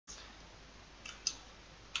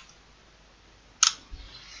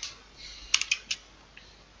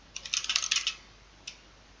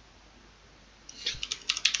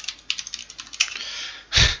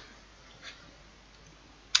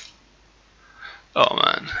Oh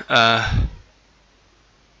man.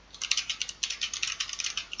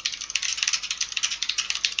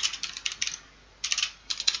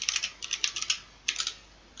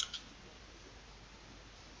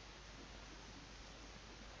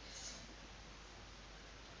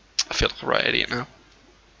 I feel like a right idiot now.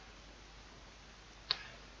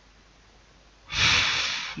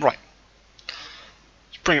 Right.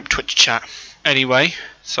 Let's bring up Twitch chat anyway,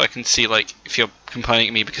 so I can see like if you're complaining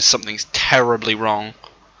at me because something's terribly wrong.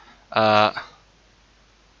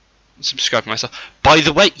 Subscribe to myself. By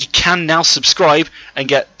the way, you can now subscribe and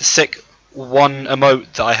get the sick one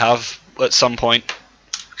emote that I have at some point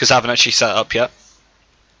because I haven't actually set it up yet.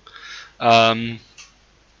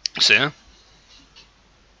 So yeah.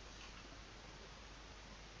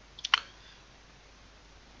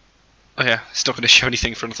 Oh yeah, it's not going to show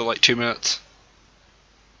anything for another like 2 minutes.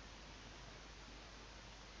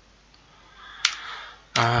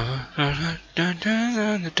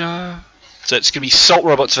 So it's going to be Salt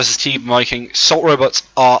Robots versus Team Viking. Salt Robots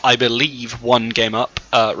are, I believe, 1 game up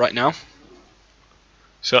right now.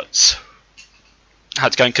 So that's how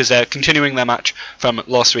it's going because they're continuing their match from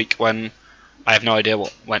last week when I have no idea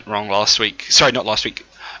what went wrong last week. Sorry, not last week.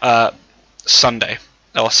 Sunday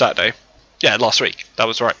or Saturday. Yeah, last week. That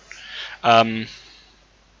was right.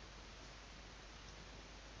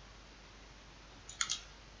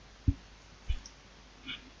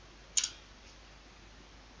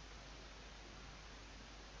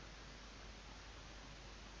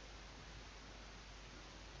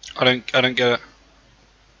 I don't get it.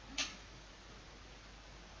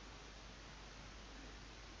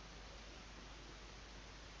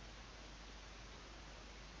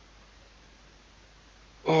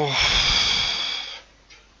 Oh.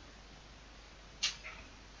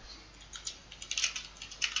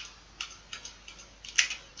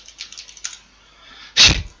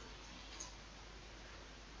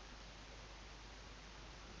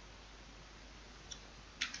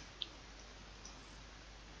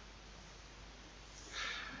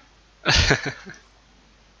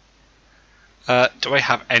 Do I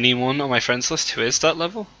have anyone on my friends list who is that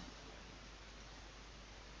level?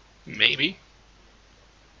 Maybe.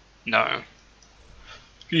 No.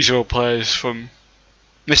 These are all players from...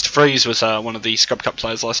 Mr. Freeze was one of the Scrub Cup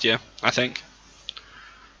players last year, I think.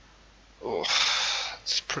 Oh,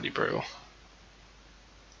 it's pretty brutal.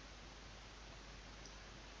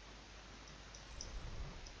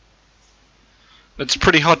 It's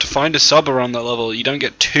pretty hard to find a sub around that level. You don't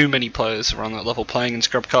get too many players around that level playing in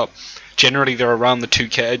Scrub Cup. Generally they're around the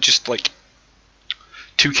 2k, just like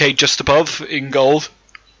 2k just above in gold.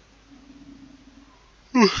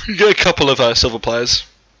 You get a couple of silver players,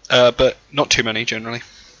 but not too many generally.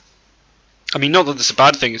 I mean, not that that's a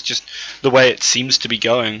bad thing, it's just the way it seems to be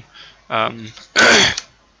going.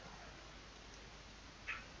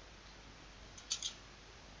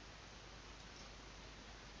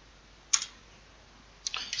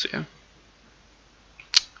 So yeah.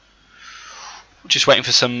 Just waiting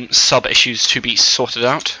for some sub issues to be sorted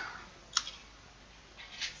out.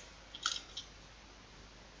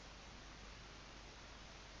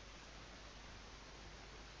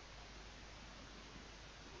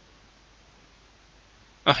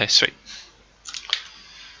 Okay, sweet.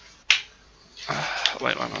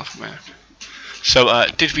 Wait, why am I looking around? So,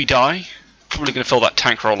 did we die? Probably going to fill that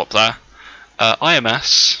tank roll up there.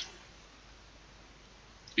 IMS.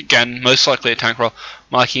 Again, most likely a tank roll.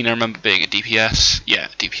 Mikey, I remember being a DPS. Yeah,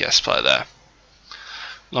 DPS player there.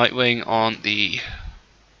 Lightwing on the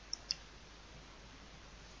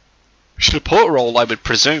support role, I would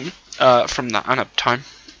presume, from that ANAB time.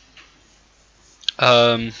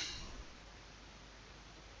 And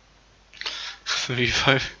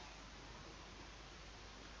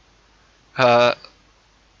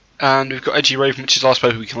we've got Edgy Raven, which is the last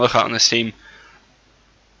player who we can look at on this team,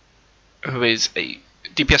 who is a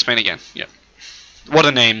DPS main again. Yeah. What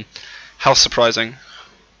a name. How surprising.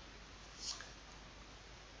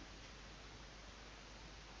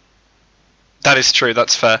 That is true,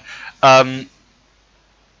 that's fair. I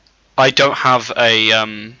don't have a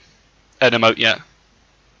an emote yet.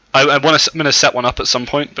 I'm going to set one up at some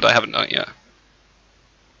point, but I haven't done it yet.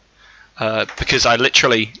 Because I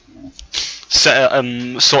literally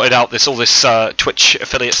sorted out all this Twitch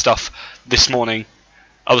affiliate stuff this morning.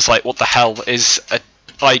 I was like, what the hell is a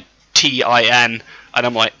ITIN? And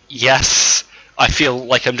I'm like, yes, I feel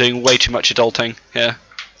like I'm doing way too much adulting here.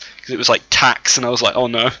 Because it was like tax, and I was like, oh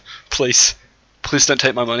no, please don't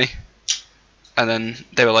take my money. And then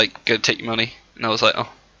they were like, go take your money. And I was like, oh,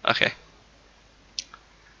 okay.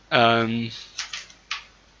 Oh,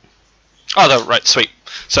 right, sweet.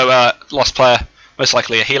 So, lost player, most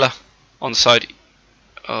likely a healer on the side.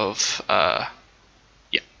 of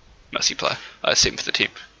yeah, Mercy player. Same for the team.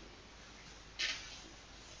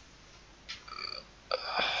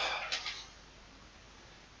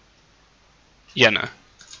 Yeah, no,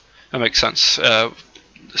 that makes sense.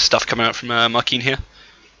 Stuff coming out from Markine here.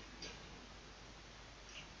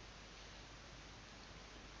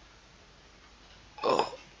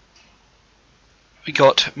 Oh. We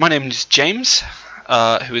got, my name is James,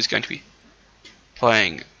 who is going to be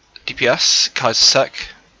playing DPS,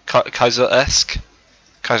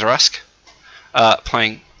 Kaiser-esque,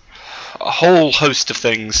 playing a whole host of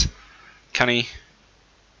things.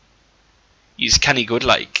 Use Kenny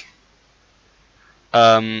Goodlake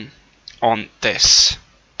on this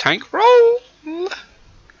tank roll.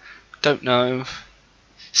 Don't know.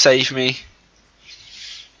 Save me.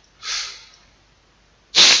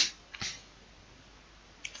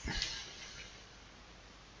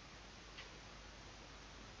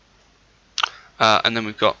 And then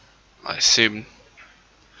we've got, I assume,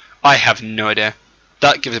 I have no idea.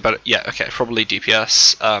 That gives about, yeah, okay, probably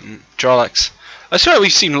DPS, Jarlax. I swear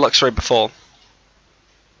we've seen Luxray before.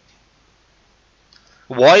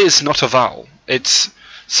 Why is not a vowel? It's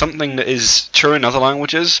something that is true in other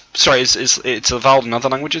languages. Sorry, it's a vowel in other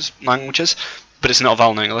languages, but it's not a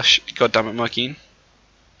vowel in English. God damn it, Markine.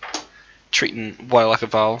 Treating Y like a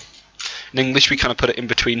vowel. In English we kind of put it in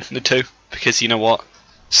between the two, because you know what?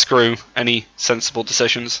 Screw any sensible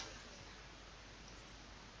decisions.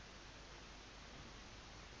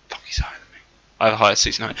 Fuck, he's higher than me. I have a higher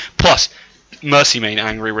season height. Plus, Mercy main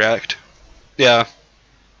angry react. Yeah.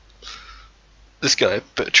 This guy,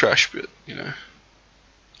 bit of trash, but, you know.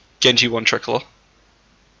 Genji 1 Tricolor.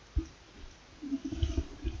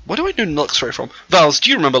 Where do I know Luxray from? Vals, do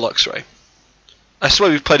you remember Luxray? I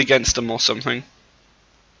swear we've played against him or something.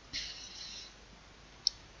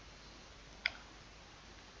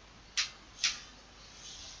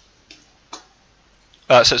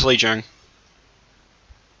 So it's Li Jiang.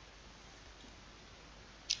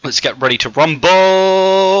 Let's get ready to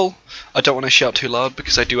rumble! I don't want to shout too loud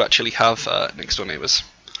because I do actually have next door neighbours.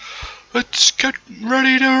 Let's get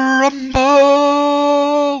ready to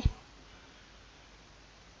rumble!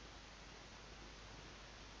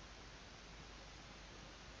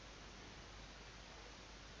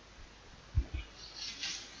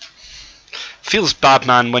 Feels bad,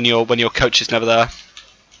 man, when your coach is never there.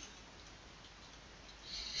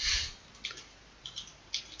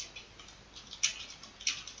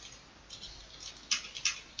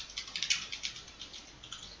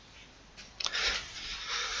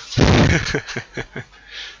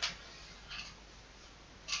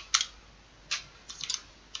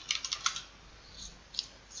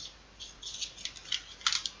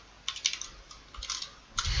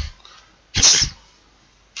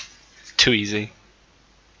 Too easy.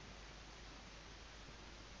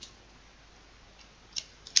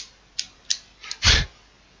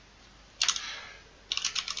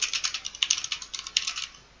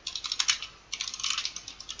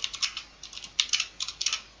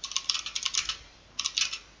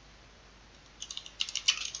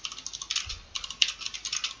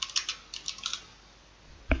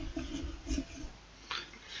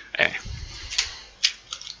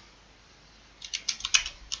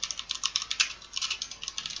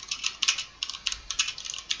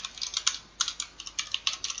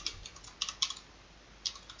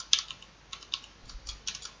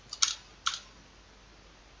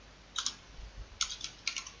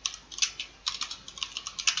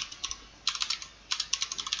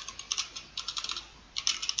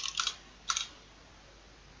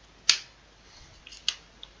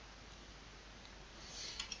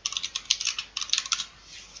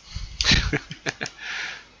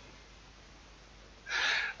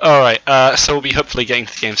 Alright, so we'll be hopefully getting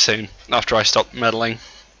to the game soon, after I stop meddling,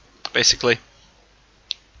 basically.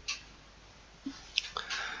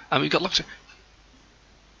 And we've got lots of...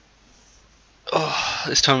 Oh,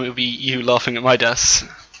 this time it'll be you laughing at my deaths.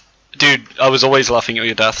 Dude, I was always laughing at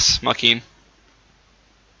your deaths, Markine.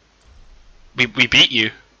 We beat you,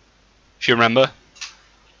 if you remember.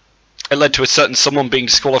 It led to a certain someone being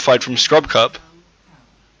disqualified from Scrub Cup.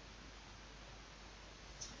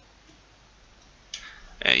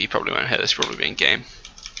 Yeah, you probably won't hear this, probably be in game.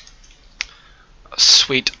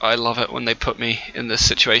 Sweet, I love it when they put me in this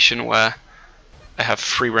situation where I have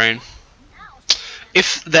free reign.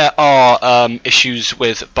 If there are issues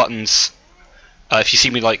with buttons, if you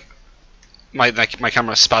see me like my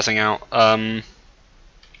camera spazzing out,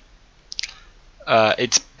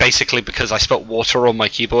 it's basically because I spilled water on my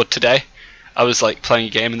keyboard today. I was like playing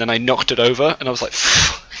a game and then I knocked it over and I was like,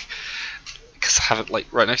 because I have it like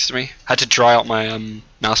right next to me. I had to dry out my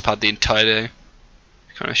mousepad the entire day.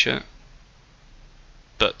 kind of shit.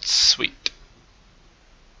 But sweet.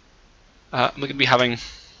 We're going to be having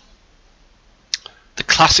the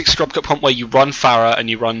classic scrub cup comp where you run Pharah and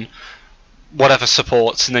you run whatever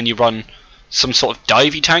supports, and then you run some sort of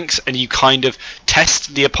divey tanks, and you kind of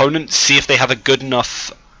test the opponent, see if they have a good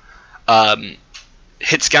enough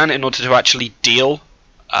hit scan in order to actually deal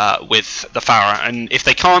with the Pharah, and if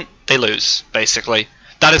they can't, they lose, basically.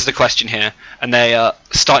 That is the question here, and they are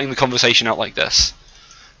starting the conversation out like this.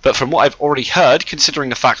 But from what I've already heard, considering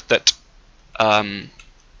the fact that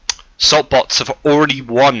Saltbots have already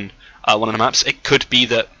won one of the maps, it could be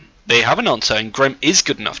that they have an answer, and Grim is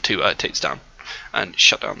good enough to take down and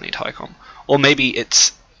shut down the entire comp. Or maybe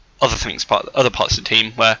it's other things, other parts of the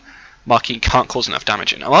team where Markine can't cause enough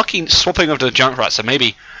damage. And Markine swapping over to the Junkrat, so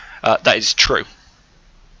maybe that is true.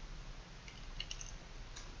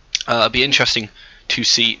 It'll be interesting to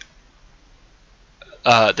see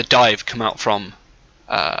the dive come out from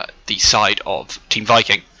the side of Team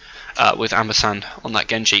Viking with Ampersand on that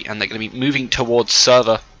Genji, and they're going to be moving towards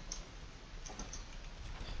server.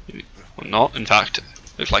 Well, not, in fact,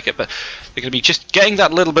 looks like it, but they're going to be just getting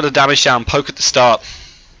that little bit of damage down, poke at the start.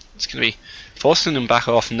 It's going to be forcing them back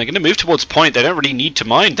off, and they're going to move towards point. They don't really need to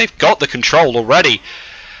mine, they've got the control already.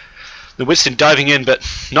 The Winston diving in, but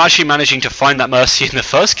not actually managing to find that Mercy in the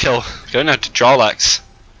first kill. Going out to Jarlax.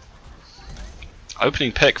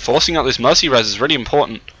 Opening pick, forcing out this Mercy res is really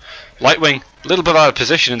important. Lightwing, a little bit out of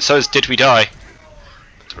position, and so is Did We Die.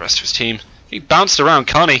 But the rest of his team, he bounced around,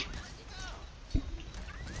 can't he?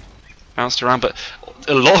 Bounced around, but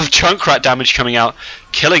a lot of Junkrat damage coming out,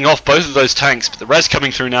 killing off both of those tanks, but the res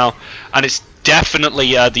coming through now, and it's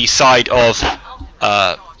definitely the side of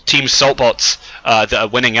Team Saltbots that are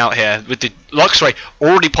winning out here, with the Luxray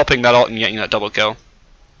already popping that ult and getting that double kill.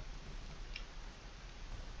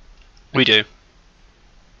 We do.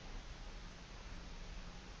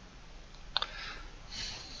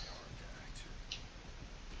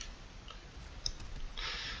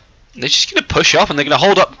 They're just going to push up, and they're going to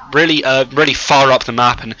hold up really really far up the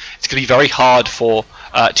map, and it's going to be very hard for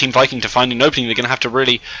Team Viking to find an opening. They're going to have to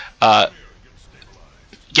really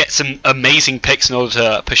get some amazing picks in order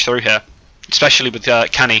to push through here, especially with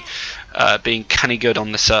Canny being canny good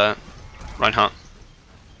on this Reinhardt.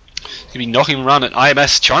 He's going to be knocking him around at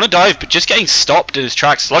IMS, trying to dive, but just getting stopped in his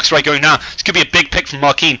tracks. Luxray going now. This could be a big pick from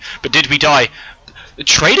Markine, but Did We Die? The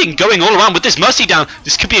trading going all around with this Mercy down.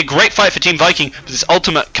 This could be a great fight for Team Viking, with this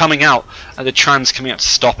ultimate coming out and the trans coming out to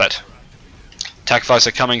stop it.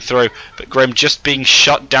 Sacrificer coming through, but Grim just being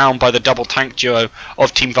shut down by the double tank duo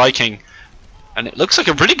of Team Viking. And it looks like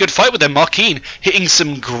a really good fight with them. Markine hitting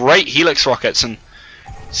some great Helix rockets, and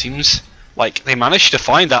it seems like they managed to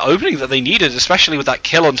find that opening that they needed, especially with that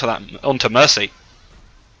kill onto Mercy.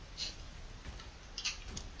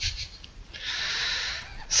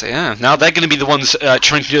 So yeah, now they're going to be the ones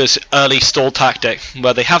trying to do this early stall tactic,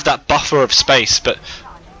 where they have that buffer of space, but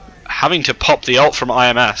having to pop the ult from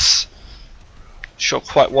IMS. Sure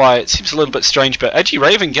quite why, it seems a little bit strange, but Edgy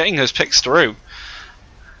Raven getting those picks through.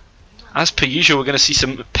 As per usual, we're going to see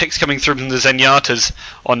some picks coming through from the Zenyatas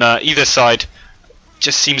on either side.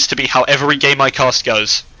 Just seems to be how every game I cast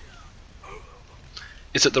goes.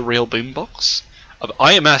 Is it the real boombox?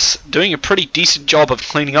 IMS doing a pretty decent job of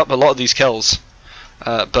cleaning up a lot of these kills.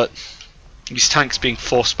 But these tanks being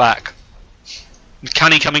forced back.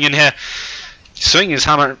 Canny coming in here, swinging his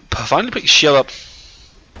hammer, finally picking shield up.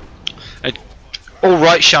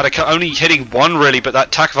 Alright, Shadow only hitting one really, but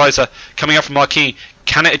that Sacrificer coming up from Markine,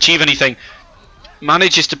 can it achieve anything?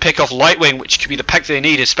 Manages to pick off Lightwing, which could be the pick they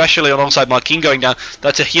need, especially alongside Markine going down.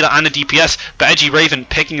 That's a healer and a DPS, but Edgy Raven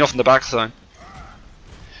picking off in the backside.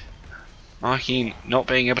 Markine not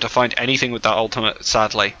being able to find anything with that ultimate,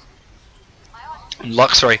 sadly. And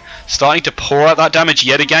Luxray starting to pour out that damage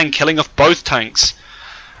yet again, killing off both tanks.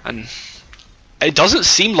 And it doesn't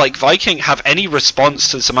seem like Viking have any response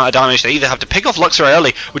to this amount of damage. They either have to pick off Luxray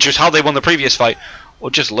early, which was how they won the previous fight, or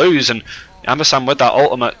just lose. And Ampersand with that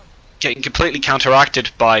ultimate getting completely counteracted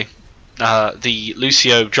by the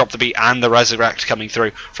Lucio drop the beat and the Resurrect coming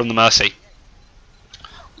through from the Mercy.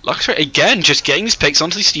 Luxray again just getting his picks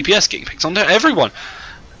onto these DPS, getting picks onto everyone.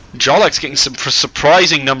 Jarlax getting some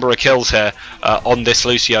surprising number of kills here on this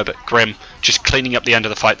Lucio, but Grim just cleaning up the end of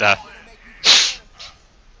the fight there.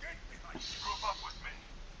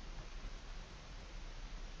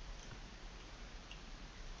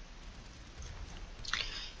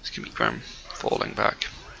 It's going to be Grim falling back.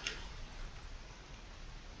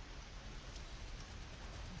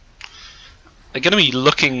 They're going to be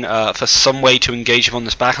looking for some way to engage him on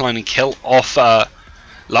this backline and kill off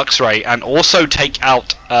Luxray, and also take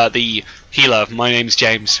out the healer. My name's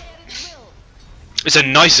James. It's a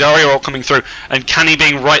nice Zarya ult coming through, and Canny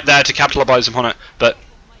being right there to capitalise upon it. But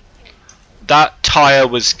that tire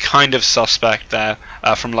was kind of suspect there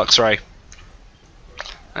from Luxray.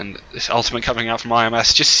 And this ultimate coming out from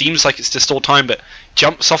IMS just seems like it's to stall time, but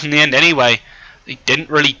jumps off in the end anyway. They didn't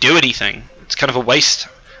really do anything. It's kind of a waste,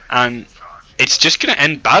 and it's just going to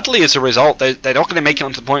end badly as a result. They're not going to make it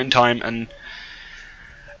onto the point in time, and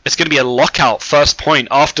it's going to be a lockout first point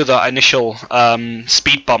after the initial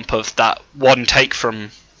speed bump of that one take from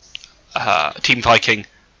Team Viking.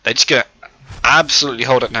 They're just going to absolutely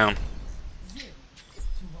hold it down.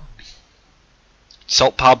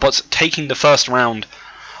 Salt Power Bots taking the first round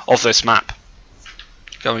of this map.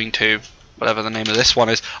 Going to whatever the name of this one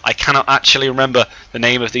is. I cannot actually remember the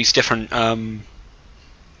name of these different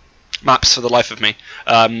maps for the life of me.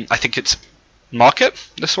 I think it's Market,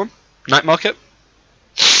 this one? Night Market?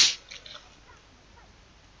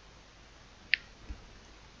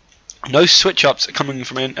 No switch ups coming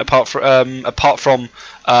from in apart from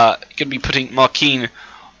going to be putting Markeen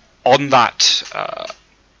on that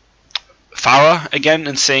Pharah again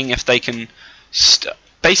and seeing if they can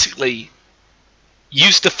basically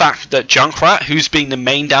use the fact that Junkrat, who's being the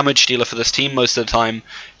main damage dealer for this team most of the time,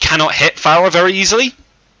 cannot hit Pharah very easily,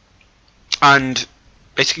 and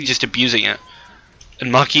basically just abusing it.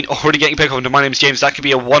 And Markeen already getting picked up into My Name's James. That could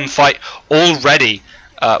be a one fight already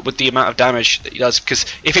with the amount of damage that he does, because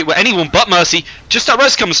if it were anyone but Mercy, just that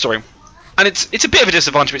res comes through. And it's a bit of a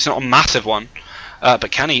disadvantage, but it's not a massive one.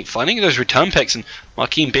 But Canny finding those return picks, and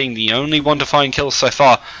Markeen being the only one to find kills so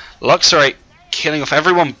far. Luxray killing off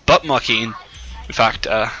everyone but Markeen. In fact,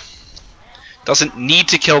 doesn't need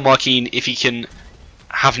to kill Markeen if he can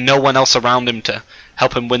have no one else around him to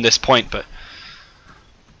help him win this point. But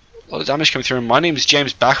a lot of damage coming through, and My Name's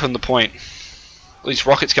James back on the point. All these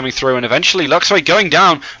rockets coming through, and eventually Luxray going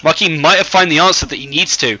down. Markeen might have found the answer that he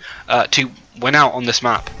needs to win out on this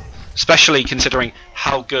map, especially considering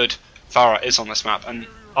how good Pharah is on this map. And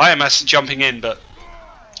IMS jumping in, but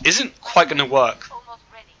isn't quite going to work.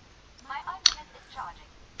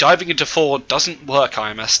 Diving into 4 doesn't work,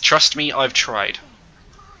 IMS. Trust me, I've tried.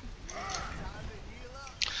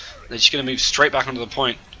 They're just going to move straight back onto the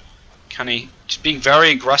point. Canny just being very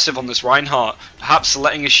aggressive on this Reinhardt, perhaps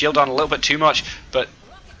letting his shield down a little bit too much, but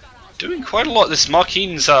doing quite a lot. This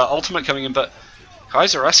Markeen's ultimate coming in, but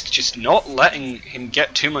Kaiser-esque just not letting him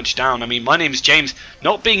get too much down. I mean, My Name's James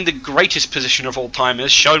not being the greatest positioner of all time,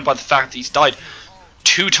 is shown by the fact that he's died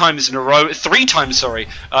 3 times in a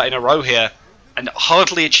row here, and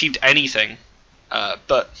hardly achieved anything.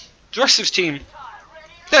 But the rest of his team,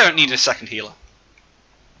 they don't need a second healer.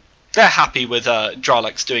 They're happy with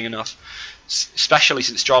Dralex doing enough, especially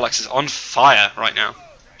since Dralex is on fire right now.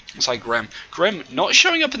 It's like Grim. Grim not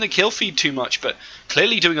showing up in the kill feed too much, but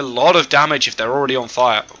clearly doing a lot of damage if they're already on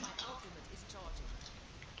fire.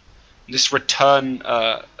 This return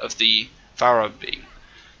of the Pharah being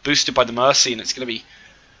boosted by the Mercy, and it's going to be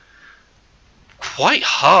quite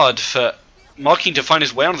hard for Markeen to find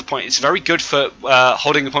his way onto the point. It's very good for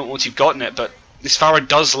holding the point once you've gotten it, but this Pharah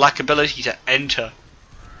does lack ability to enter,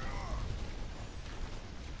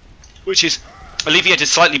 which is alleviated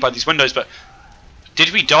slightly by these windows. But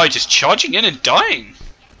did we die just charging in and dying?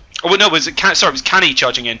 Oh no, it was Canny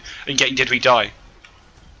charging in and getting Did We Die.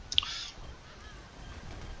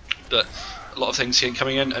 But a lot of things here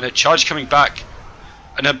coming in, and a charge coming back,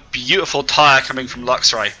 and a beautiful tire coming from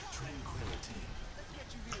Luxray.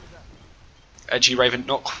 Edgy Raven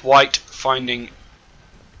not quite finding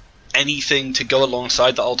anything to go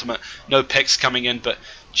alongside the ultimate. No picks coming in, but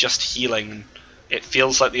just healing. And it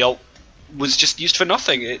feels like the ult was just used for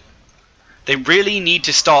nothing. They really need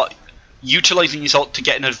to start utilizing these ult to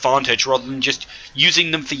get an advantage rather than just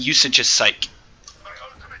using them for usage's sake.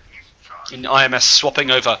 And IMS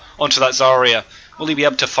swapping over onto that Zarya. Will he be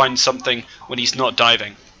able to find something when he's not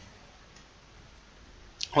diving?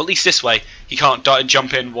 Well, at least this way, he can't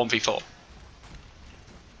jump in 1v4.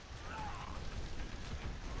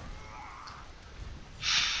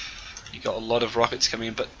 You got a lot of rockets coming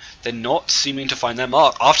in, but they're not seeming to find their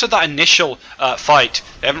mark. After that initial fight,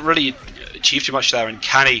 they haven't really achieved too much there, and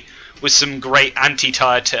Canny with some great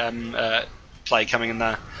anti-tire play coming in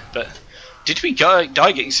there. But Did We Die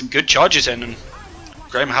getting some good charges in, and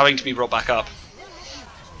Graham having to be brought back up.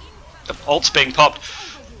 The ult's being popped,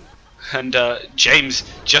 and James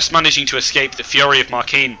just managing to escape the fury of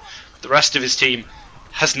Markeen. The rest of his team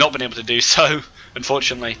has not been able to do so,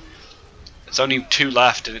 unfortunately. There's only 2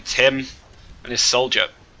 left, and it's him and his soldier.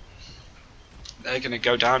 They're going to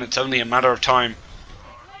go down. It's only a matter of time,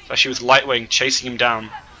 especially with Lightwing chasing him down,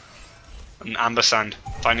 and Ambersand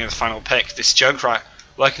finding the final pick. This Junkrat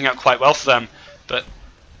working out quite well for them, but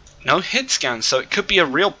No hit scans, so it could be a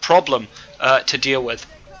real problem to deal with.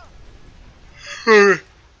 A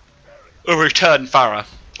return Farah.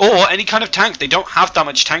 Or any kind of tank. They don't have that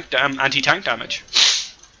much tank anti-tank damage.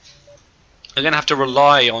 They're going to have to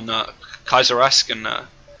rely on Kaiser-esque and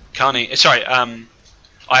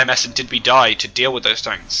IMS and Did We Die to deal with those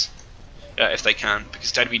tanks. If they can.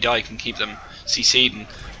 Because Did We Die can keep them CC'd and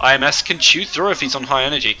IMS can chew through if he's on high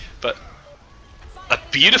energy. But a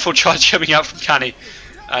beautiful charge coming out from Canny.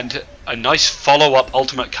 And a nice follow-up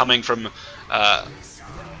ultimate coming from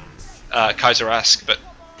Kaiser-esque, but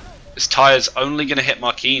this tire's only going to hit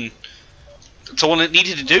Markeen. That's all it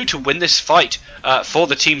needed to do to win this fight for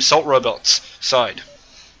the Team Salt Robots side.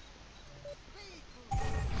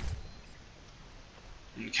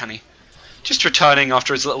 And Canny just returning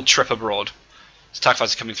after his little trip abroad. His attack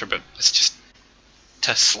fires are coming through, but it's just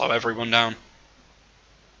to slow everyone down.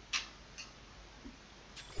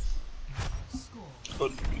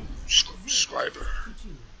 Subscriber.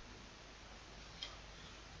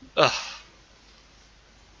 Ugh.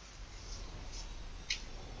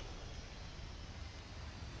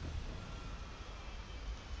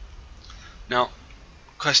 Now,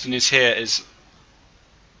 question is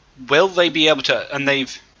will they be able to? And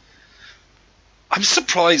I'm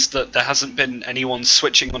surprised that there hasn't been anyone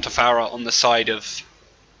switching onto Farah on the side of.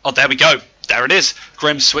 Oh, there we go. There it is.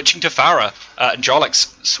 Grim switching to Farah, and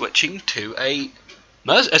Jarlaxle switching to an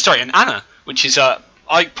Anna, which is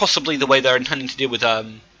possibly the way they're intending to deal with oh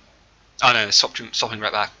no, stopping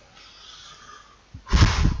right back.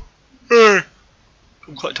 I'm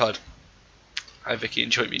quite tired. Hi Vicky,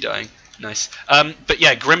 enjoyed me dying. Nice. But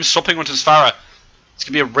yeah, Grim swapping onto Farah. It's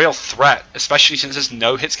gonna be a real threat, especially since there's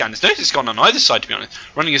no hit scan. There's no hit scan on either side, to be honest.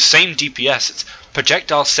 Running the same DPS. It's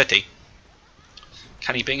Projectile City.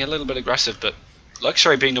 Canny being a little bit aggressive, but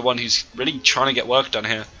Luxury being the one who's really trying to get work done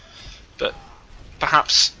here. But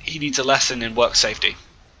perhaps he needs a lesson in work safety.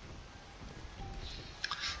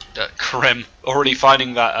 Grim already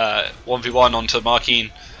finding that 1v1 onto Markeen,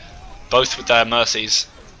 both with their mercies.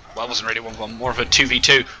 Well, it wasn't really 1v1, more of a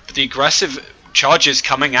 2v2. But the aggressive charges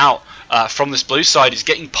coming out from this blue side is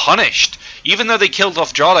getting punished. Even though they killed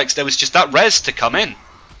off Jarlaxle, there was just that res to come in.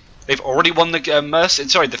 They've already won the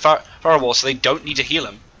the Farah War, so they don't need to heal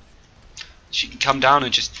him. She can come down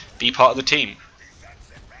and just be part of the team.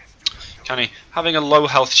 Canny having a low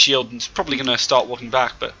health shield and is probably going to start walking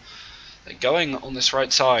back, but they're going on this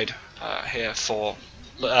right side here for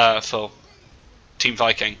Team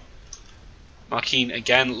Viking. Markeen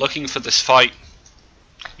again looking for this fight.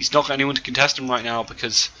 He's not got anyone to contest him right now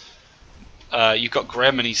because you've got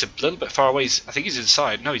Grim and he's a little bit far away. I think he's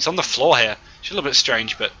inside. No, he's on the floor here. It's a little bit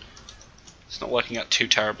strange, but it's not working out too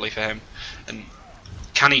terribly for him. And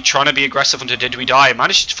Canny trying to be aggressive onto Did We Die.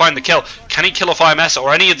 Managed to find the kill. Can he kill off IMS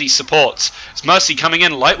or any of these supports? It's Mercy coming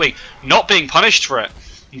in lightly, not being punished for it.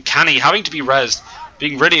 And Canny having to be rezzed,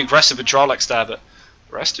 being really aggressive with Jarlaxle there, but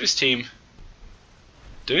the rest of his team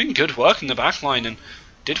doing good work in the backline, and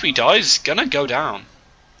Did We Die is gonna go down.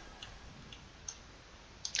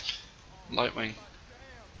 Lightwing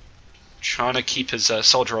trying to keep his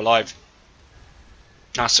soldier alive.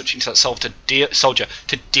 Now switching to that soldier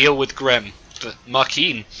to deal with Grim. But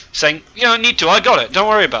Markeen saying, you don't need to, I got it, don't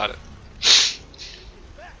worry about it.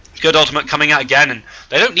 Good ultimate coming out again, and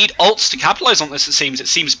they don't need ults to capitalize on this, it seems. It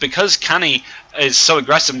seems because Canny is so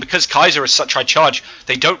aggressive and because Kaiser is such high charge,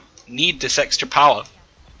 they don't need this extra power.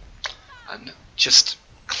 And just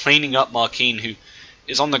cleaning up Markeen, who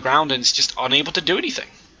is on the ground and is just unable to do anything.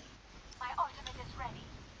 My ultimate is ready.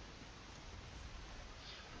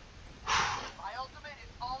 My ultimate is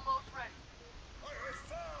almost ready.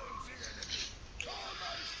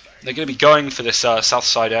 They're going to be going for this south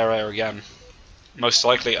side area again, most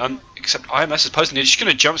likely. Except IMS is posting, they're just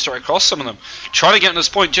going to jump straight across some of them, trying to get to this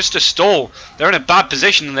point just to stall. They're in a bad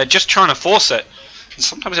position and they're just trying to force it. And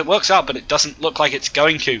sometimes it works out, but it doesn't look like it's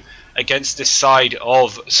going to against this side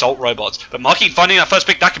of Salt Robots. But Markeen finding that first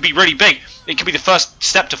pick, that could be really big. It could be the first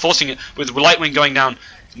step to forcing it, with Lightwing going down.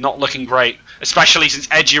 Not looking great, especially since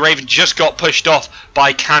Edgy Raven just got pushed off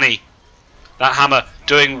by Canny. That hammer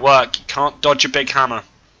doing work. You can't dodge a big hammer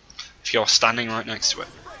if you're standing right next to it.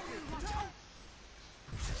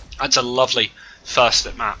 That's a lovely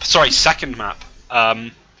first map. Sorry, second map.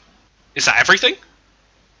 Is that everything?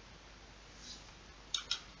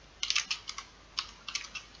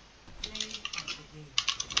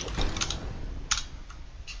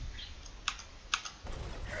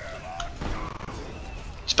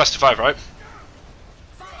 It's best of 5, right?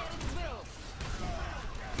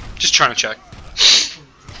 Just trying to check.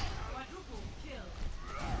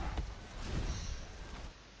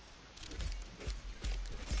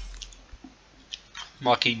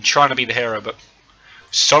 Markine trying to be the hero, but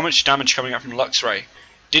so much damage coming up from Luxray.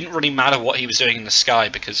 Didn't really matter what he was doing in the sky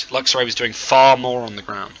because Luxray was doing far more on the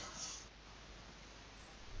ground.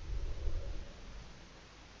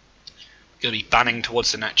 Gonna be banning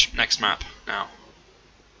towards the next map now.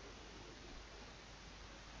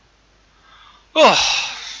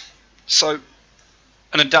 Oh, so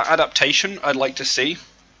an adaptation I'd like to see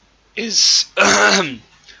is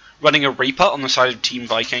running a Reaper on the side of Team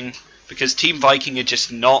Viking, because Team Viking are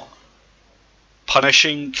just not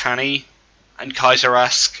punishing Canny and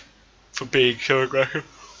Kaiser-esque for being so aggressive.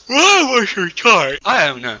 Why was she tired? I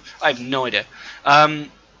don't know. I have no idea.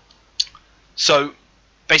 So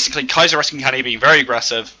basically, Kaiser-esque and Canny being very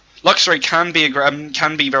aggressive. Luxray can be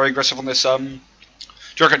very aggressive on this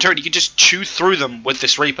Jericho turret. You can just chew through them with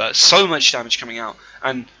this Reaper. So much damage coming out,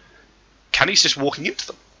 and Canny's just walking into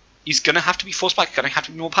them. He's gonna have to be forced back. Gonna have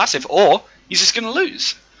to be more passive, or he's just gonna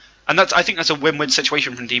lose. And I think that's a win-win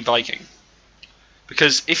situation from Team Viking.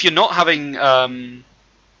 Because if you're not having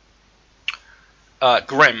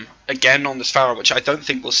Grim again on this Pharaoh, which I don't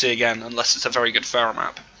think we'll see again unless it's a very good Pharaoh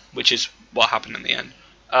map, which is what happened in the end,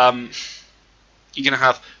 you're going to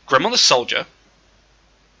have Grim on the Soldier,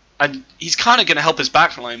 and he's kind of going to help his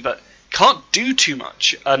backline, but can't do too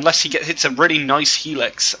much unless he hits a really nice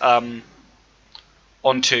helix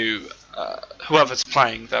onto whoever's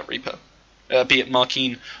playing that Reaper, be it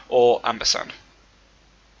Markine or Ampersand.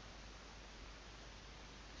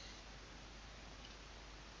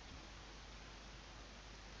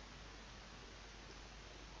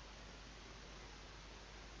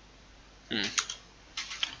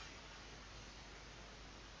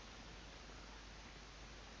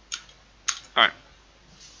 Alright.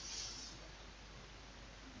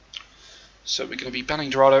 So we're going to be banning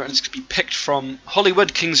Dorado, and it's going to be picked from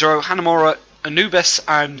Hollywood, King Zero, Hanamura, Anubis,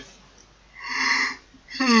 and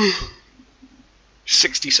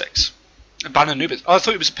 66. Ban Anubis. Oh, I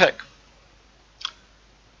thought it was a pick.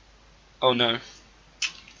 Oh no.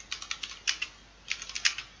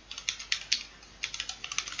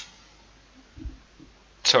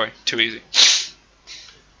 Sorry, too easy.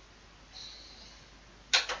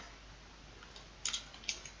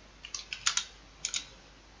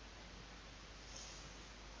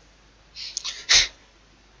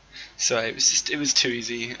 Sorry, it was too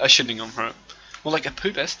easy. I shouldn't have gone for it. More like a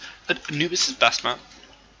Pubis. Anubis is best map.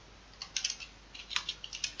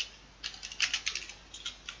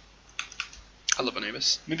 I love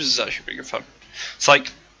Anubis. Anubis is actually pretty good fun. It's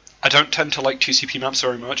like, I don't tend to like 2CP maps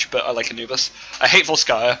very much, but I like Anubis. I hate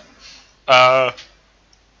Volskaya.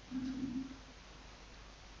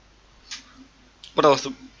 What else?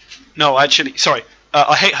 No, actually, sorry.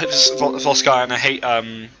 I hate Volskaya and I hate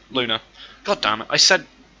Luna. God damn it! I said.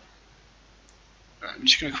 I'm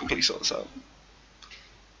just gonna quickly sort this out.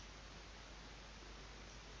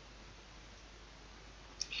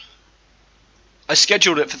 I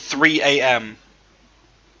scheduled it for 3 AM.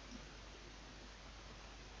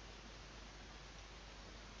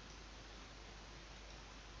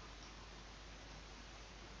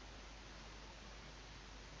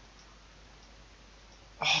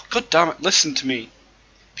 Oh, god damn it, listen to me.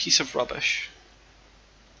 Piece of rubbish.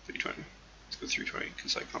 320. Let's go 320,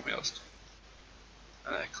 because I can't be asked.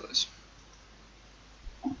 And there, close.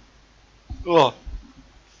 Oh.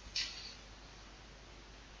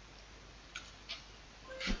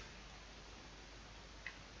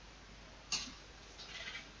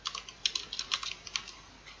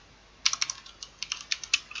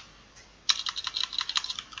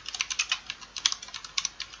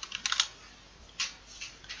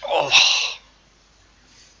 Oh.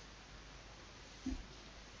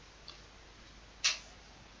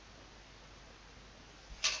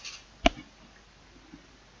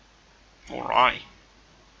 Alright.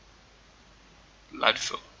 Blood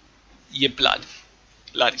full. Your blood.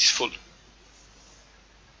 Blood is full.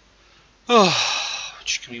 Oh.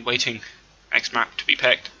 Just gonna be waiting. Next map to be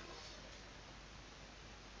picked.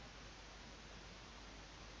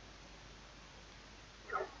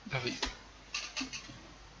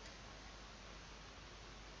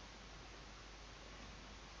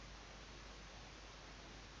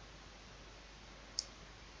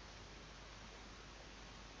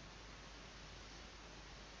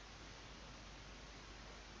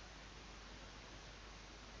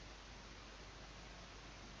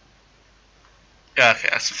 Yeah, okay,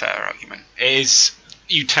 that's a fair argument.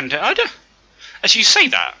 You tend to... As you say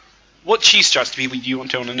that, what cheese strategy would you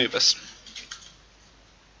want to on Anubis?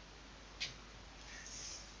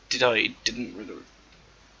 Didn't really...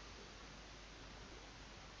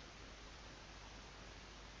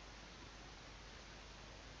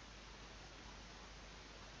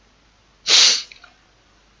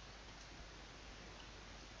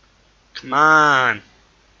 Come on.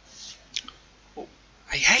 Oh,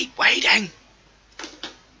 I hate waiting.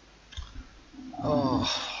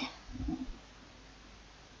 Oh.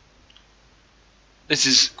 This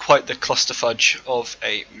is quite the clusterfudge of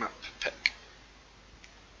a map pick.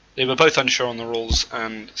 They were both unsure on the rules,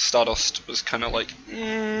 and Stardust was kind of like,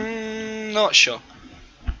 not sure.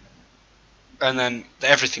 And then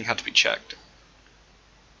everything had to be checked.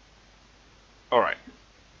 Alright.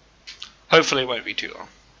 Hopefully it won't be too long.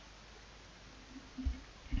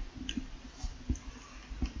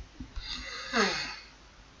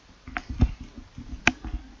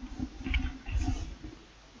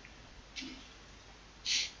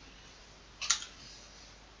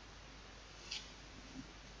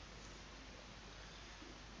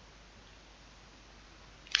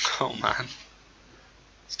 Oh man.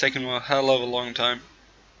 It's taken a hell of a long time.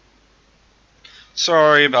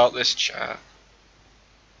 Sorry about this, chat.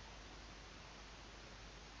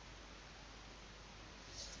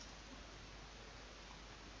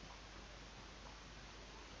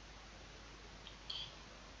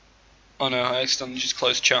 Oh no, I accidentally just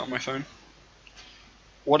closed chat on my phone.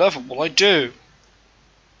 Whatever will I do?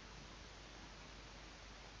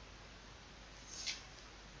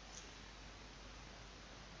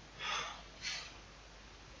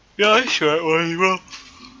 Yeah, sure it will. You will.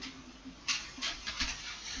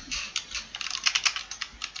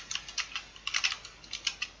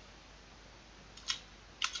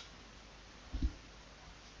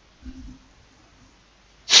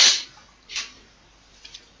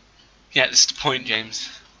 Yeah, this is the point, James.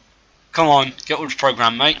 Come on, get with the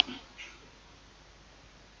program, mate.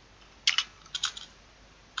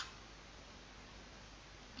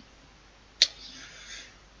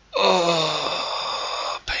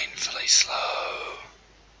 Oh, painfully slow.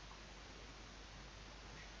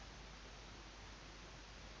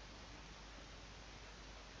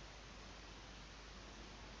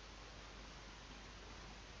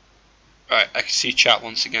 Alright, I can see chat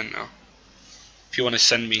once again now. If you want to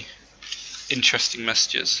send me interesting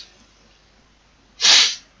messages.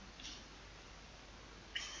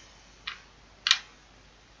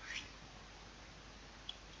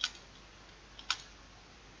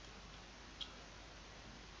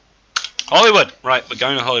 Hollywood! Right, we're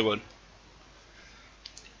going to Hollywood.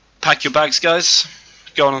 Pack your bags, guys.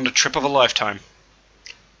 Going on the trip of a lifetime.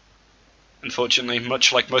 Unfortunately,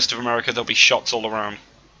 much like most of America, there'll be shots all around.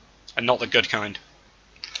 And not the good kind.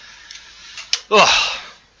 Ugh.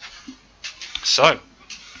 So,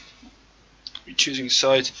 we're choosing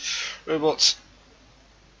sides. Robots.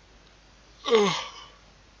 Ugh.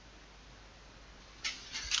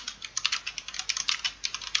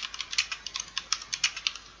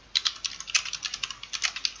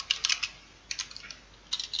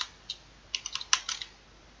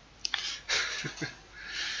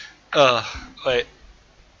 Wait.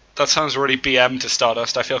 That sounds really BM to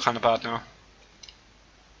Stardust. I feel kind of bad now.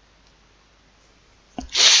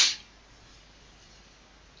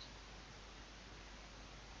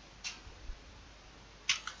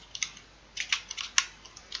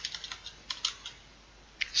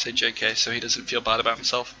 Say JK so he doesn't feel bad about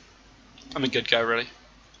himself. I'm a good guy, really.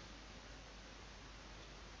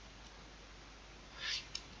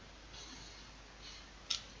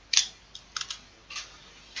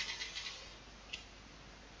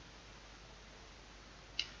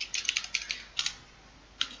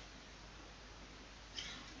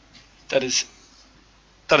 That is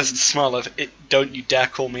the smile of it. Don't you dare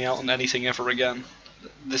call me out on anything ever again.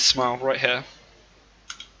 This smile right here.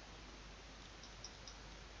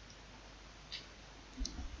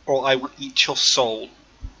 Or I will eat your soul.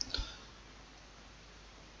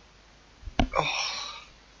 Oh.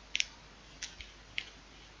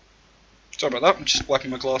 Sorry about that, I'm just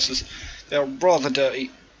wiping my glasses. They are rather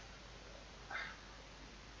dirty.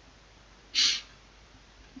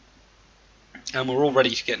 And we're all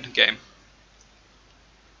ready to get into the game.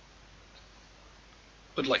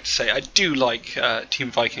 Would like to say I do like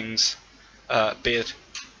Team Viking's beard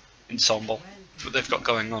ensemble that they've got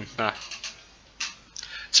going on there.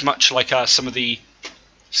 It's much like some of the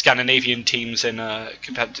Scandinavian teams in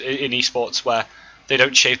in esports where they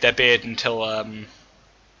don't shave their beard until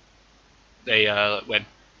they win,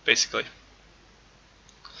 basically.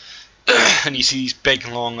 And you see these big,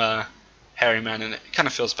 long, hairy men, and it kind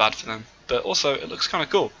of feels bad for them. But also, it looks kind of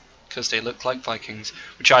cool because they look like Vikings,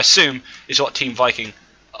 which I assume is what Team Viking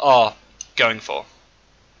are going for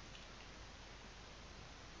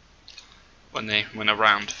when they win a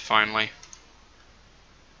round finally.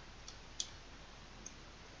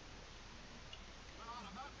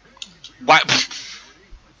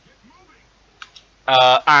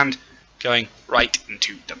 And Going right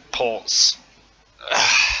into the pores.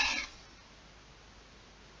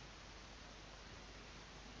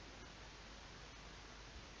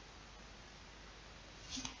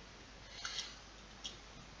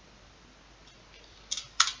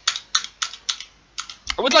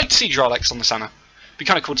 I would like to see Dralex on the Sana. Be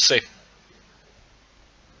kind of cool to see.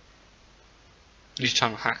 Need to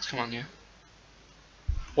time hacks, come on, yeah.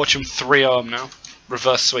 Watch him 3-0 now.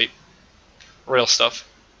 Reverse sweep. Real stuff.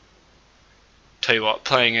 Tell you what,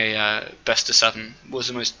 playing a best of 7 was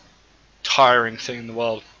the most tiring thing in the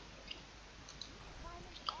world.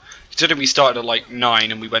 Considering we started at like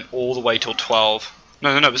 9 and we went all the way till 12.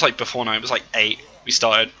 No, it was like before 9, it was like 8 we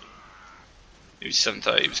started. It was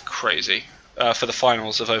 7:30, it was crazy. For the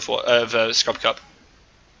finals of Scrub Cup.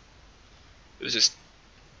 It was just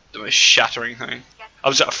the most shattering thing. I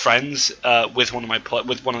was at a friend's with one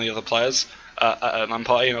of the other players at an LAN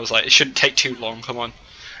party, and I was like, it shouldn't take too long, come on.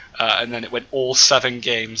 And then it went all 7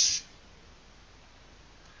 games.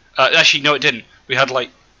 Actually, no, it didn't. We had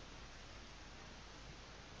like,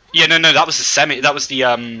 yeah, no, that was the semi. That was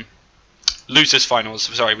the losers finals.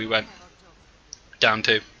 Sorry, we went down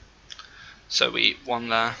to. So we won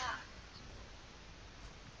there.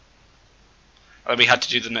 And we had to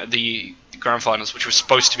do the grand finals, which was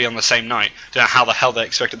supposed to be on the same night. Don't know how the hell they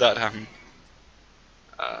expected that to happen.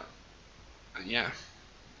 And yeah.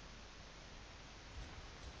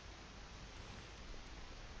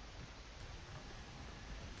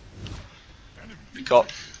 We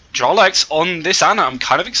got Dralex on this Ana. I'm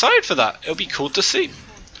kind of excited for that. It'll be cool to see.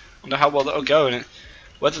 Wonder how well that'll go, and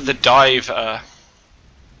whether the dive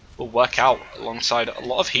will work out alongside a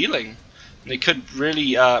lot of healing. And they could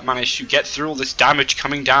really manage to get through all this damage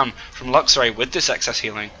coming down from Luxray with this excess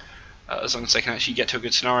healing, as long as they can actually get to a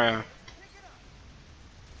good scenario.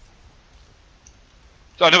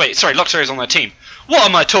 Oh no, wait, sorry, Luxray is on their team. What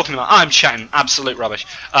am I talking about? I'm chatting absolute rubbish.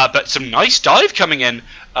 But some nice dive coming in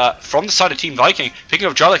from the side of Team Viking. Picking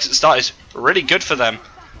up Dralex at the start is really good for them.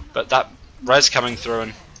 But that res coming through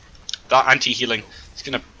and that anti-healing is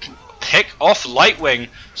going to pick off Lightwing.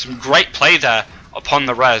 Some great play there upon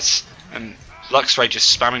the res. And Luxray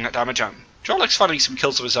just spamming that damage out. Dralex finding some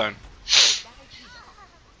kills of his own.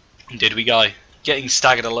 Did we guy? Getting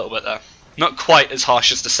staggered a little bit there. Not quite as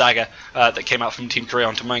harsh as the stagger that came out from Team Korea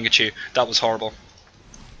onto Mangachu. That was horrible.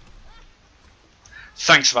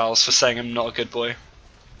 Thanks, Vals, for saying I'm not a good boy.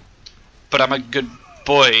 But I'm a good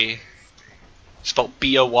boy. Spelled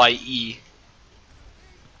B-O-Y-E.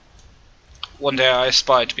 One day I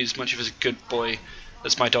aspire to be as much of a good boy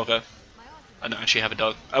as my doggo. I don't actually have a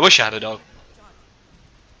dog. I wish I had a dog.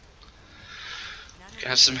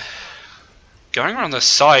 Have some going around the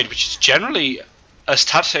side, which is generally a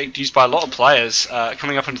tactic used by a lot of players,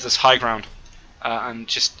 coming up into this high ground and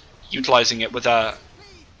just utilizing it with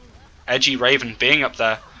Edgy Raven being up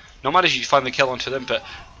there. Not matter if you find the kill onto them, but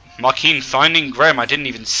Markeen finding Grim. I didn't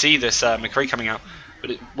even see this McCree coming out,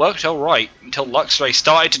 but it worked alright until Luxray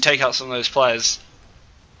started to take out some of those players.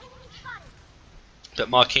 But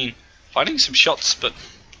Markeen finding some shots, but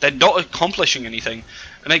they're not accomplishing anything.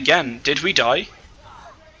 And again, did we die?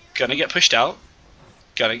 Gonna get pushed out.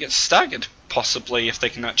 Gonna get staggered, possibly, if they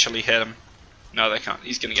can actually hit him. No, they can't.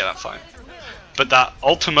 He's gonna get that fight. But that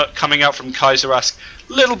ultimate coming out from Kaiser-esque,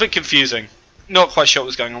 little bit confusing. Not quite sure what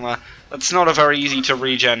was going on there. That's not a very easy to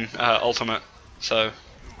regen ultimate, so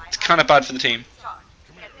it's kind of bad for the team.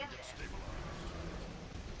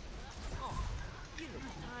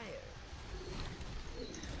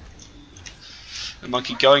 The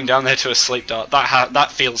monkey going down there to a sleep dart.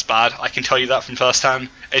 That feels bad. I can tell you that from first hand.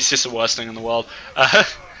 It's just the worst thing in the world.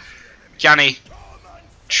 Gani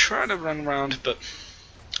trying to run around, but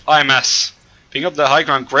IMS being up the high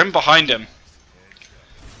ground. Grim behind him.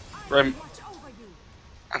 Grim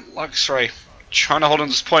and Luxray trying to hold on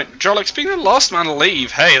to this point. Dralex being the last man to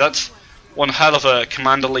leave. Hey, that's one hell of a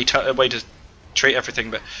commanderly way to treat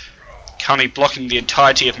everything. But Gani blocking the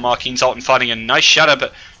entirety of Markeen's ult and finding a nice shadow,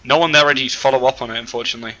 but no one there ready to follow up on it,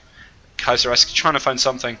 unfortunately. Kaiser-esque trying to find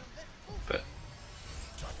something, but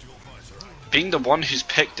being the one who's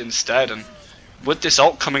picked instead, and with this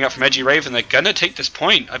ult coming up from Edgy Raven, they're going to take this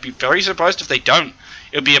point. I'd be very surprised if they don't.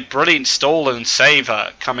 It would be a brilliant stall and save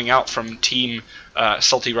coming out from Team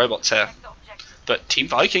Salty Robots here. But Team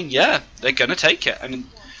Viking, yeah, they're going to take it. And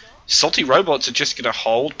Salty Robots are just going to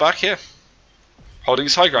hold back here. Holding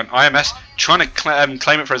his high ground. IMS trying to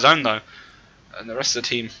claim it for his own, though. And the rest of the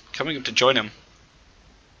team coming up to join him.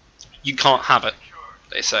 You can't have it,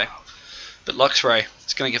 they say. But Luxray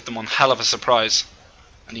is going to give them one hell of a surprise.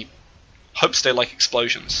 And he hopes they like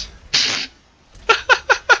explosions.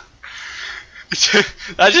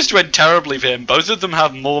 That just went terribly for him. Both of them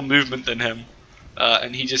have more movement than him.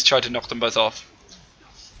 And he just tried to knock them both off.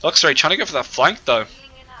 Luxray trying to go for that flank though.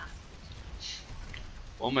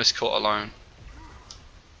 Almost caught alone.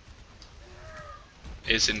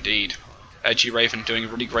 Is indeed. Edgy Raven doing a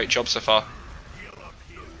really great job so far.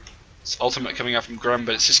 It's ultimate coming out from Grim,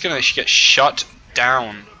 but it's just gonna get shut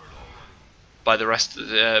down by the rest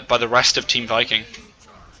of Team Viking.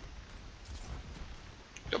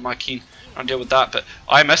 Got Markeen trying to deal with that, but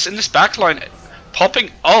IMS in this backline popping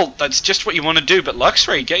ult. That's just what you want to do, but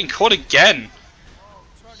Luxray getting caught again.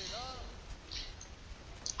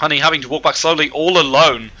 Honey having to walk back slowly all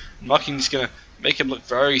alone. Markeen's gonna make him look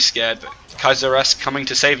very scared, but Kaiser S coming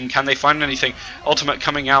to save him. Can they find anything? Ultimate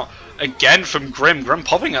coming out again from Grim. Grim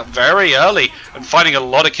popping up very early and finding a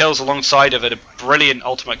lot of kills alongside of it. A brilliant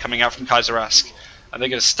ultimate coming out from Kaiser S. And they're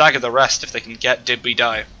going to stagger the rest if they can get Did We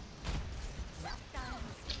Die.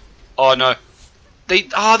 Oh no. They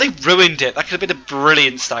ruined it. That could have been a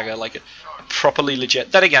brilliant stagger, like a properly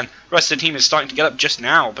legit. Then again, the rest of the team is starting to get up just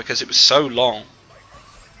now because it was so long.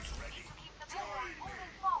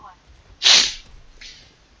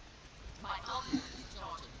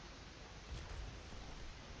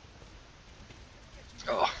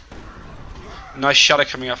 Oh. Nice shadow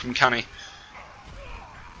coming out from Canny.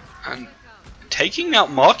 And taking out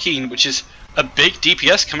Markeen, which is a big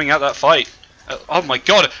DPS coming out that fight. Oh my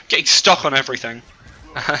god, getting stuck on everything.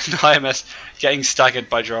 And IMS getting staggered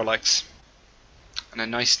by Drolex. And a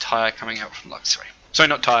nice tire coming out from Luxray. Sorry,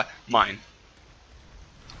 not tire, mine.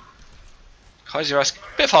 Kaiser-esque,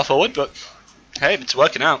 a bit far forward, but hey, it's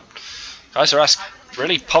working out. Kaiser-esque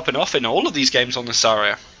really popping off in all of these games on this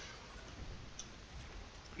area.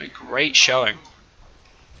 A great showing.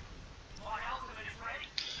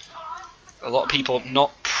 A lot of people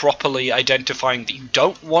not properly identifying that you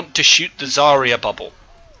don't want to shoot the Zarya bubble.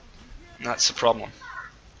 And that's the problem.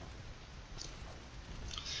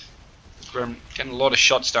 Grim getting a lot of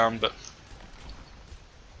shots down, but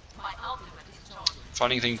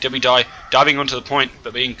finding anything. Did we die? Diving onto the point,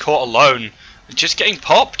 but being caught alone. Just getting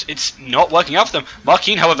popped. It's not working out for them.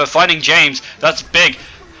 Markeen, however, finding James. That's big.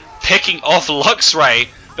 Picking off Luxray,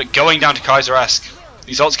 but going down to Kaiser-esque.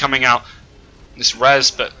 These ults coming out. This res,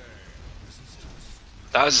 but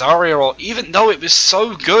that Zarya, even though it was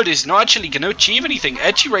so good, is not actually going to achieve anything.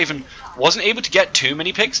 Edgy Raven wasn't able to get too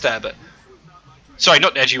many picks there, but sorry,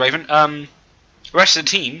 not Edgy Raven. The rest of the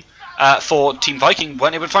team for Team Viking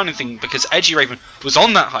weren't able to find anything because Edgy Raven was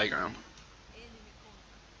on that high ground.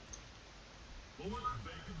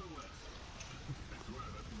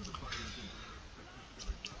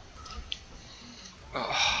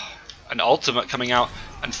 Oh, an ultimate coming out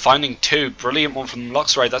and finding two. Brilliant one from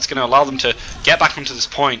Luxray. That's going to allow them to get back onto this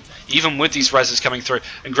point, even with these reses coming through.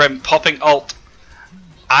 And Grim popping ult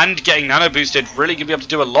and getting nano boosted. Really going to be able to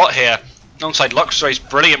do a lot here alongside Luxray's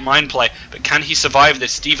brilliant mind play. But can he survive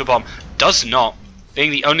this Diva Bomb? Does not.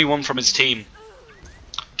 Being the only one from his team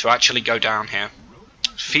to actually go down here.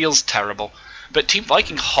 Feels terrible. But Team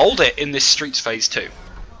Viking hold it in this Streets phase 2.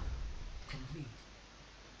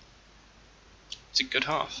 It's a good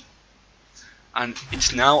half. And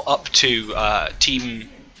it's now up to Team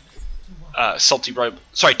Salty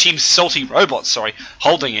Robots,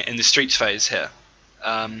 holding it in the Streets phase here.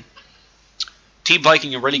 Team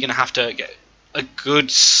Viking are really going to have to get a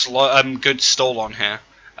good stall on here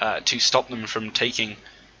to stop them from taking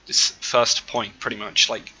this first point. Pretty much,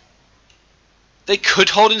 like they could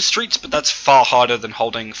hold in Streets, but that's far harder than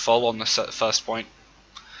holding full on the first point.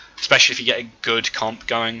 Especially if you get a good comp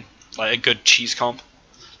going, like a good cheese comp.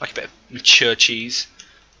 Like a bit of mature cheese.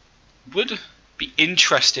 Would be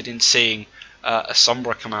interested in seeing a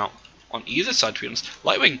Sombra come out on either side, to be honest.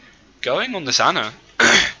 Lightwing going on this Ana.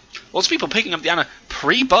 Lots of people picking up the Ana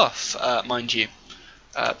pre-buff, mind you.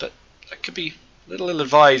 But that could be a little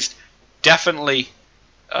ill-advised. Definitely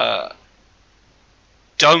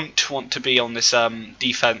don't want to be on this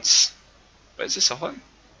defense. Wait, is this offline?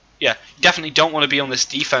 Yeah, definitely don't want to be on this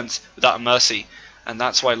defense without a Mercy. And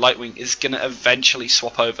that's why Lightwing is going to eventually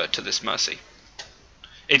swap over to this Mercy.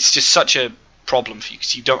 It's just such a problem for you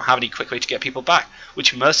because you don't have any quick way to get people back,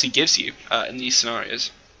 which Mercy gives you in these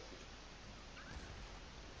scenarios.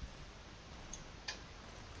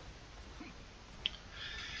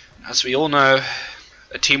 As we all know,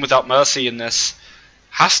 a team without Mercy in this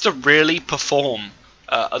has to really perform,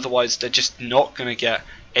 otherwise they're just not going to get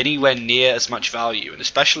anywhere near as much value, and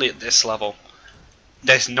especially at this level.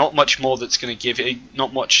 There's not much more that's going to give you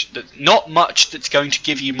not much that's going to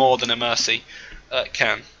give you more than a Mercy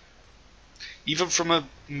can. Even from a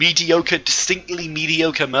mediocre, distinctly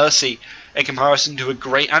mediocre Mercy in comparison to a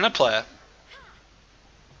great Ana player.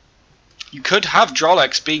 You could have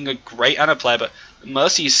Drolex being a great Ana player, but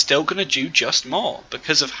Mercy is still going to do just more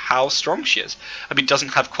because of how strong she is. I mean, it doesn't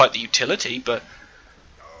have quite the utility, but...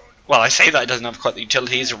 Well, I say that it doesn't have quite the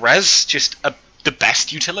utility. Is Res just the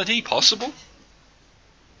best utility possible?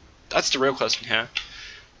 That's the real question here.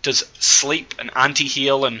 Does sleep and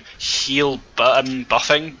anti-heal and heal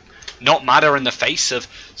buffing not matter in the face of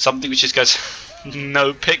something which just goes,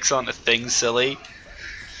 no picks aren't a thing, silly?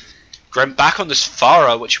 Grim back on this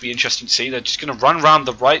Pharah, which would be interesting to see. They're just going to run around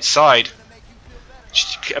the right side.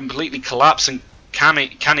 Just completely collapse, and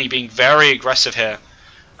Canny being very aggressive here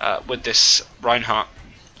with this Reinhardt.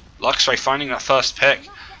 Luxray finding that first pick.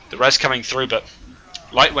 The res coming through, but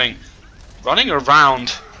Lightwing running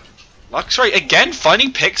around. Luxray again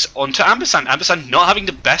finding picks onto Ampersand. Ampersand not having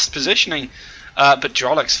the best positioning, but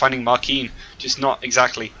Drolex finding Markeen. Just not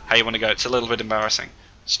exactly how you want to go. It's a little bit embarrassing.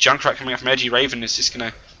 This Junkrat coming up from Edgy Raven is just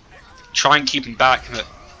going to try and keep him back. But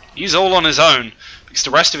he's all on his own because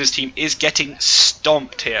the rest of his team is getting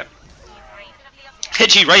stomped here.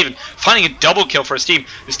 Edgy Raven finding a double kill for his team.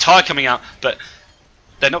 There's Tyre coming out, but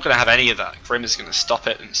they're not going to have any of that. Grim is going to stop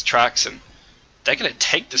it in its tracks, and they're going to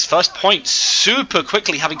take this first point super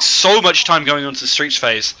quickly, having so much time going on to the streets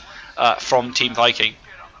phase from Team Viking,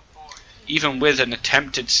 even with an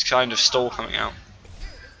attempted kind of stall coming out.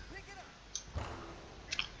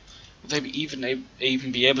 Will they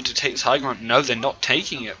even be able to take this high ground? No, they're not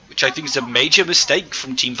taking it, which I think is a major mistake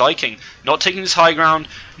from Team Viking. Not taking this high ground,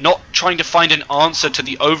 not trying to find an answer to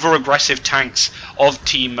the over-aggressive tanks of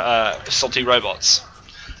Team Salty Robots,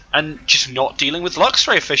 and just not dealing with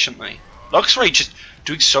Luxray efficiently. Luxray just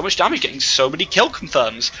doing so much damage, getting so many kill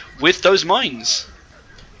confirms with those mines.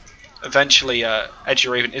 Eventually, Edgy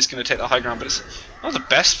Raven is going to take the high ground, but it's not the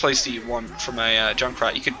best place that you want from a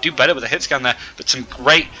Junkrat. You could do better with a hit scan there, but some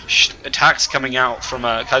great attacks coming out from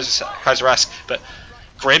Kaiser-esque. But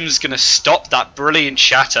Grim's going to stop that brilliant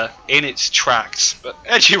shatter in its tracks. But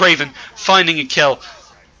Edgy Raven finding a kill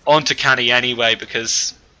onto Canny anyway,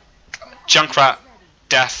 because Junkrat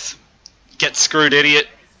death. Get screwed, idiot.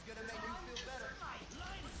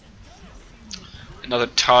 Another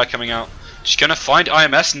Tyre coming out. Just going to find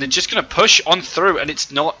IMS, and they're just going to push on through, and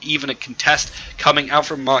it's not even a contest coming out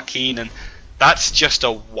from Markeen, and that's just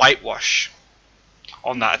a whitewash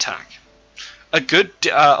on that attack. A good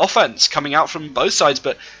offense coming out from both sides,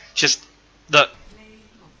 but just that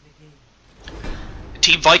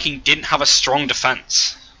Team Viking didn't have a strong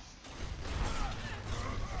defense.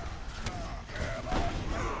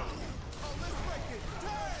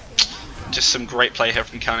 Just some great play here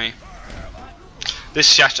from Canny. This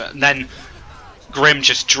shatter, and then Grim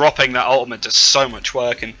just dropping that ultimate does so much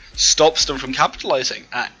work and stops them from capitalizing.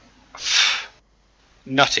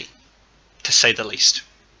 Nutty, to say the least.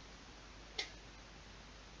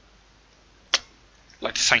 I'd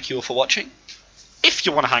like to thank you all for watching. If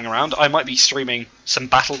you want to hang around, I might be streaming some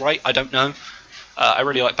Battle Right, I don't know. I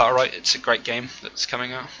really like Battle Right, it's a great game that's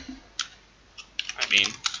coming out. I mean...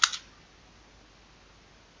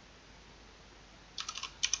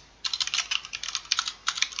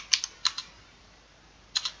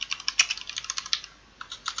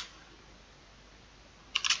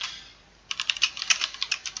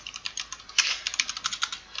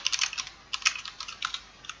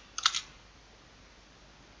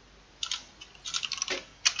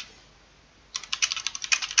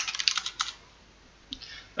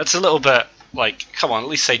 That's a little bit like, come on, at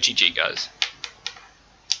least say GG, guys.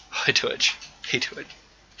 Hey Twitch. Hey Twitch.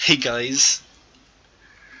 Hey guys.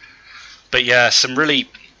 But yeah, some really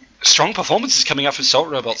strong performances coming out from Salt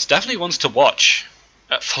Robots. Definitely ones to watch.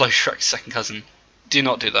 Follow Shrek's second cousin. Do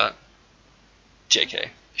not do that. JK.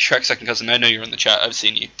 Shrek's second cousin, I know you're in the chat. I've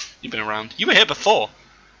seen you. You've been around. You were here before.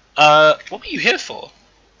 What were you here for?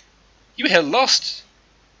 You were here last.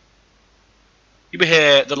 You were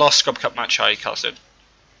here the last Scrub Cup match I casted.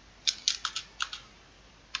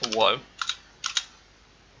 Whoa.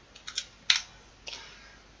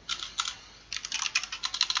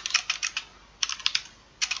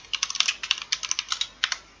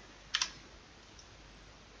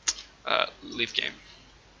 Leave game.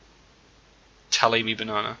 Tally me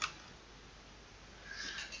banana.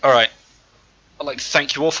 Alright. I'd like to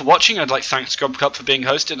thank you all for watching. I'd like to thank Scrub Cup for being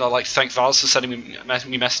hosted. I'd like to thank Vals for sending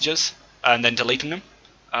me messages and then deleting them.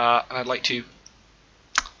 And I'd like to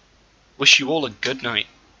wish you all a good night.